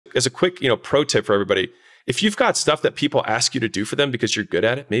as a quick, pro tip for everybody, if you've got stuff that people ask you to do for them because you're good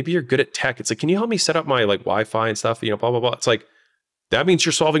at it, maybe you're good at tech. It's like, can you help me set up my like Wi-Fi and stuff, blah, blah, blah. It's like, that means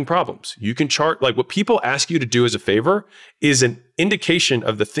you're solving problems. You can charge, like what people ask you to do as a favor is an indication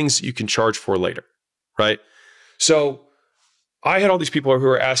of the things that you can charge for later, right? So I had all these people who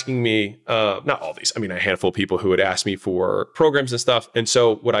were asking me, not all these, a handful of people who would ask me for programs and stuff. And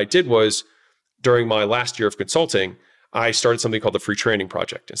so what I did was during my last year of consulting, I started something called the Free Training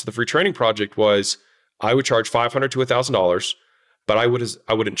Project. And so the Free Training Project was, I would charge $500 to $1,000, but I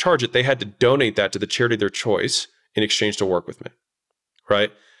wouldn't charge it. They had to donate that to the charity of their choice in exchange to work with me,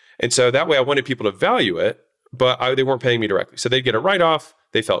 right? And so that way I wanted people to value it, but they weren't paying me directly. So they'd get a write-off.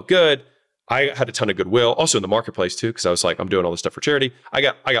 They felt good. I had a ton of goodwill, also in the marketplace too, because I was like, I'm doing all this stuff for charity. I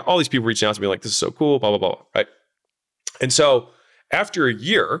got all these people reaching out to me like, this is so cool, blah, blah, blah, right? And so after a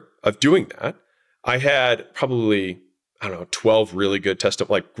year of doing that, I had probably, 12 really good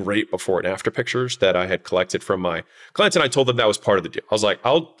like great before and after pictures that I had collected from my clients. And I told them that was part of the deal. I was like,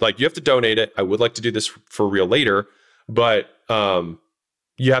 you have to donate it. I would like to do this for real later, but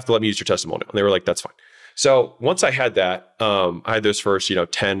you have to let me use your testimonial. And they were like, that's fine. So once I had that, I had those first,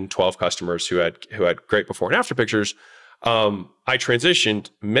 10, 12 customers who had great before and after pictures. I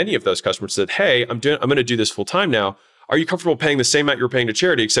transitioned. Many of those customers said, hey, I'm going to do this full time now. Are you comfortable paying the same amount you were paying to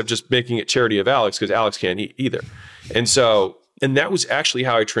charity, except just making it charity of Alex because Alex can't eat either? And that was actually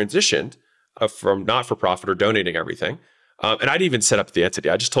how I transitioned from not-for-profit or donating everything. And I didn't even set up the entity.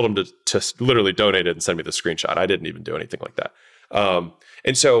 I just told them to literally donate it and send me the screenshot. I didn't even do anything like that.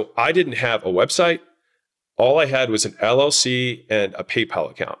 And so I didn't have a website. All I had was an LLC and a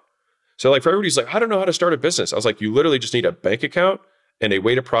PayPal account. So like for everybody's like, I don't know how to start a business. I was like, you literally just need a bank account and a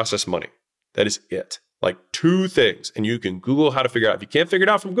way to process money. That is it. Like 2 things. And you can Google how to figure it out. If you can't figure it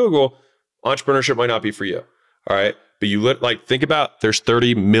out from Google, entrepreneurship might not be for you. All right. But you think about, there's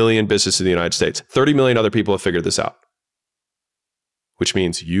 30 million businesses in the United States. 30 million other people have figured this out, which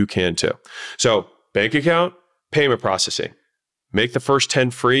means you can too. So bank account, payment processing, make the first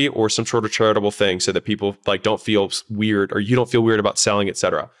 10 free or some sort of charitable thing so that people don't feel weird or you don't feel weird about selling, et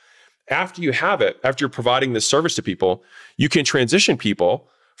cetera. After you have it, after you're providing this service to people, you can transition people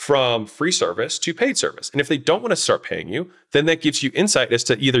from free service to paid service. And if they don't want to start paying you, then that gives you insight as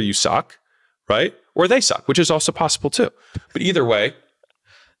to either you suck, right? Or they suck, which is also possible too. But either way,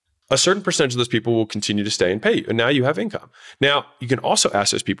 a certain percentage of those people will continue to stay and pay you. And now you have income. Now, you can also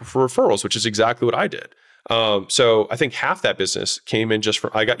ask those people for referrals, which is exactly what I did. So I think half that business came in just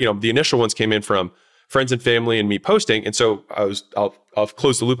from, the initial ones came in from friends and family and me posting. And so I'll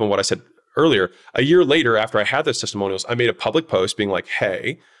close the loop on what I said earlier. A year later, after I had those testimonials, I made a public post being like,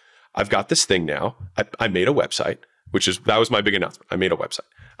 hey, I've got this thing now. I made a website, that was my big announcement. I made a website.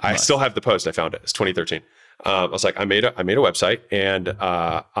 Nice. I still have the post. I found it. It's 2013. I was like, I made a website and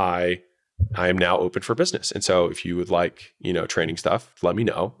I am now open for business. And so if you would like, training stuff, let me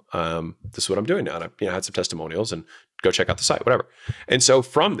know. This is what I'm doing now. And I had some testimonials and go check out the site, whatever. And so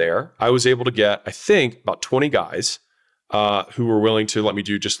from there, I was able to get, I think, about 20 guys who were willing to let me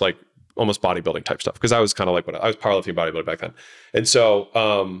do just like almost bodybuilding type stuff. Because I was kind of like I was powerlifting bodybuilder back then. And so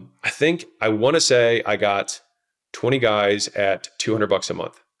I want to say I got 20 guys at $200 a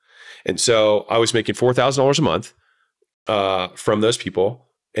month. And so I was making $4,000 a month from those people.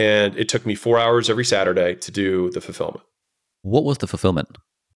 And it took me 4 hours every Saturday to do the fulfillment. What was the fulfillment?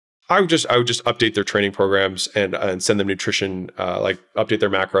 I would just update their training programs and send them nutrition, update their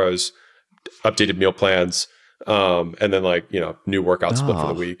macros, updated meal plans, and then new workout split for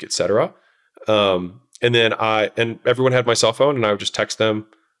the week, et cetera. And then everyone had my cell phone and I would just text them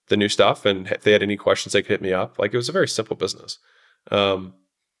the new stuff. And if they had any questions, they could hit me up. It was a very simple business.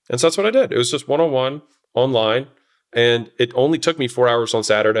 And so that's what I did. It was just one-on-one online. And it only took me 4 hours on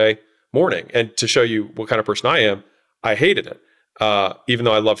Saturday morning. And to show you what kind of person I am, I hated it. Even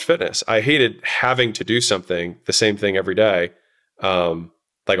though I loved fitness, I hated having to do something, the same thing every day,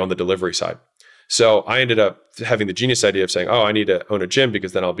 like on the delivery side. So I ended up having the genius idea of saying, oh, I need to own a gym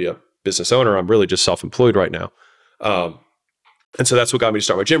because then I'll be a business owner. I'm really just self-employed right now. And so that's what got me to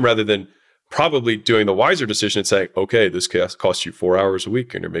start my gym rather than probably doing the wiser decision and saying, okay, this costs you 4 hours a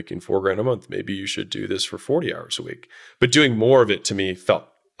week and you're making $4,000 a month. Maybe you should do this for 40 hours a week. But doing more of it to me felt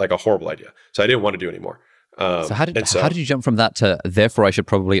like a horrible idea. So I didn't want to do it anymore. So how did you jump from that to therefore I should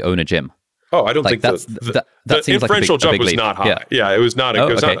probably own a gym? Oh, I don't think that seems inferential like a jump was leap. not high. Yeah, it was not.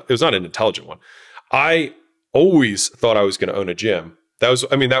 It was not an intelligent one. I always thought I was going to own a gym.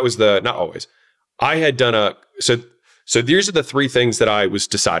 Not always. I had done so these are the 3 things that I was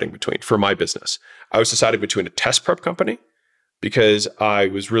deciding between for my business. I was deciding between a test prep company because I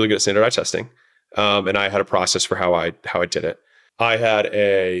was really good at standardized testing, and I had a process for how I did it. I had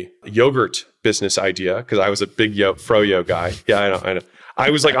a yogurt business idea because I was a big froyo guy. Yeah, I know. I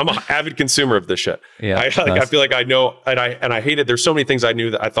was like, I'm an avid consumer of this shit. Yeah, I feel like I know, and I hate it. There's so many things I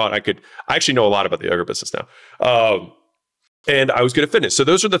knew that I thought I could. I actually know a lot about the yogurt business now, and I was good at fitness. So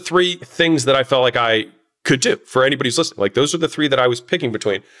those are the three things that I felt like I could do for anybody who's listening. Like those are the three that I was picking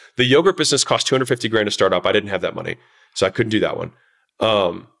between. The yogurt business cost $250,000 to start up. I didn't have that money, so I couldn't do that one.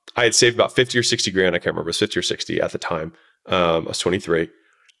 I had saved about 50 or 60 grand. I can't remember. It was 50 or 60 at the time. I was 23.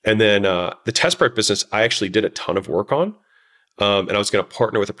 And then the test prep business, I actually did a ton of work on. And I was going to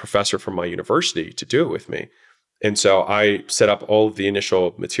partner with a professor from my university to do it with me. And so I set up all of the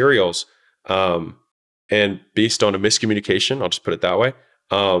initial materials. And based on a miscommunication, I'll just put it that way,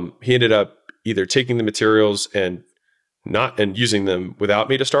 he ended up either taking the materials and using them without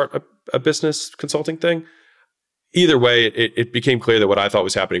me to start a business consulting thing. Either way, it became clear that what I thought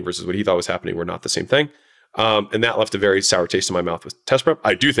was happening versus what he thought was happening were not the same thing. And that left a very sour taste in my mouth with test prep.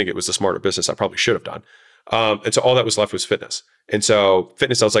 I do think it was a smarter business I probably should have done. And so all that was left was fitness. And so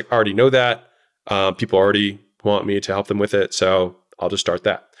fitness, I was like, I already know that. People already want me to help them with it. So I'll just start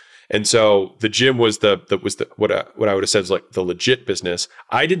that. And so the gym was what I would have said is like the legit business.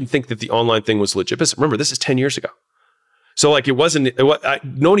 I didn't think that the online thing was legit business. Remember, this is 10 years ago. So like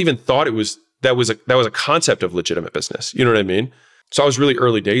no one even thought that was a concept of legitimate business. You know what I mean? So I was really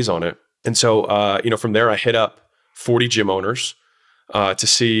early days on it. And so, from there I hit up 40 gym owners to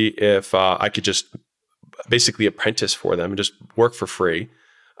see if I could just basically apprentice for them and just work for free.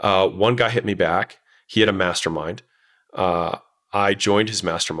 One guy hit me back. He had a mastermind. I joined his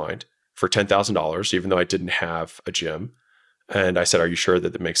mastermind for $10,000, even though I didn't have a gym. And I said, "Are you sure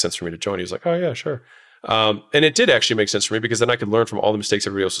that it makes sense for me to join?" He was like, "Oh yeah, sure." And it did actually make sense for me because then I could learn from all the mistakes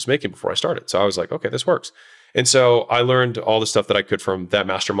everybody else was making before I started. So I was like, okay, this works. And so I learned all the stuff that I could from that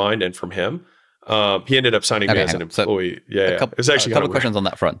mastermind and from him. He ended up signing me as an employee. It was actually a couple of questions on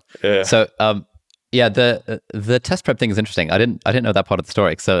that front. Yeah. So, the test prep thing is interesting. I didn't know that part of the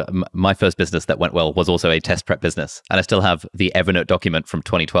story. So my first business that went well was also a test prep business, and I still have the Evernote document from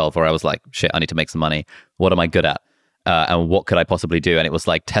 2012 where I was like, shit, I need to make some money. What am I good at? And what could I possibly do? And it was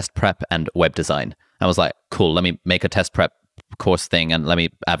like test prep and web design. I was like, cool, let me make a test prep course thing and let me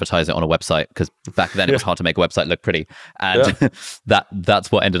advertise it on a website, because back then it was hard to make a website look pretty, and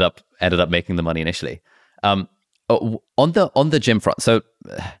that's what ended up making the money initially. On the gym front, so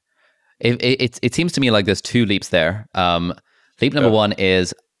it seems to me like there's two leaps there. Leap number one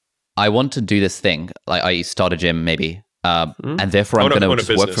is I want to do this thing, like I start a gym maybe, and therefore I'm going to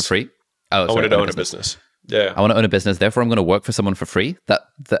just work for free. I wanted to own a business. Yeah, I want to own a business. Therefore, I'm going to work for someone for free. That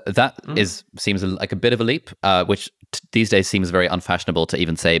seems like a bit of a leap, which these days seems very unfashionable to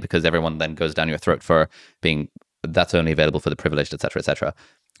even say, because everyone then goes down your throat for being that's only available for the privileged, etc., etc.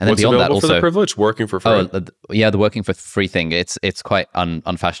 And then beyond that, also for the privilege, working for free. The working for free thing. It's quite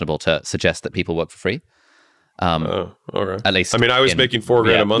unfashionable to suggest that people work for free. All right. At least, I mean, I was making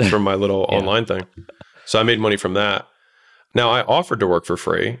 $4,000 a month from my little online thing, so I made money from that. Now, I offered to work for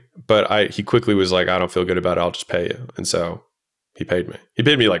free, but he quickly was like, I don't feel good about it. I'll just pay you. And so he paid me. He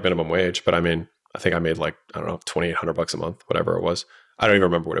paid me like minimum wage, but I mean, I think I made like, I don't know, $2,800 a month, whatever it was. I don't even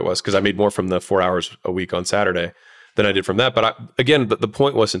remember what it was, because I made more from the 4 hours a week on Saturday than I did from that. But again, the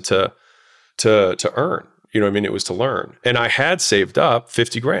point wasn't to earn, you know what I mean? It was to learn. And I had saved up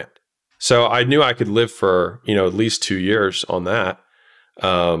 50 grand. So I knew I could live for, at least 2 years on that.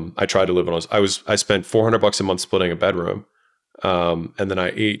 I tried to live on, I spent $400 a month splitting a bedroom. And then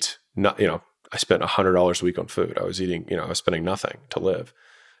I ate, I spent $100 a week on food. I was eating, I was spending nothing to live.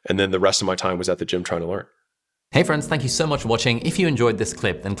 And then the rest of my time was at the gym trying to learn. Hey friends, thank you so much for watching. If you enjoyed this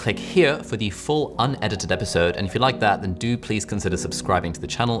clip, then click here for the full unedited episode. And if you like that, then do please consider subscribing to the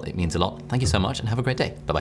channel. It means a lot. Thank you so much and have a great day. Bye-bye.